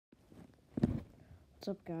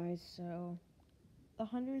What's up, guys? So, the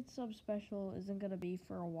 100 sub special isn't gonna be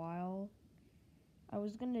for a while. I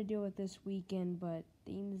was gonna do it this weekend, but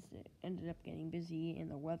things ended up getting busy, and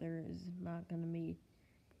the weather is not gonna be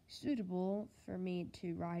suitable for me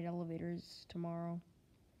to ride elevators tomorrow.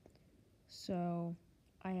 So,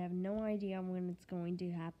 I have no idea when it's going to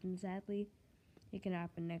happen, sadly. It can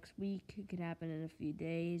happen next week, it could happen in a few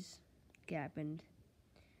days, it could happen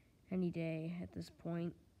any day at this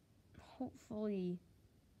point. Hopefully,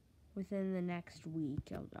 within the next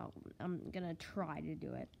week, I'm gonna try to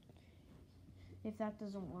do it. If that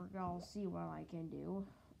doesn't work, I'll see what I can do.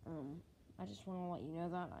 I just want to let you know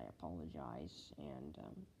that I apologize, and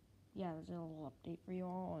yeah, there's a little update for you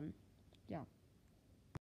all, and yeah.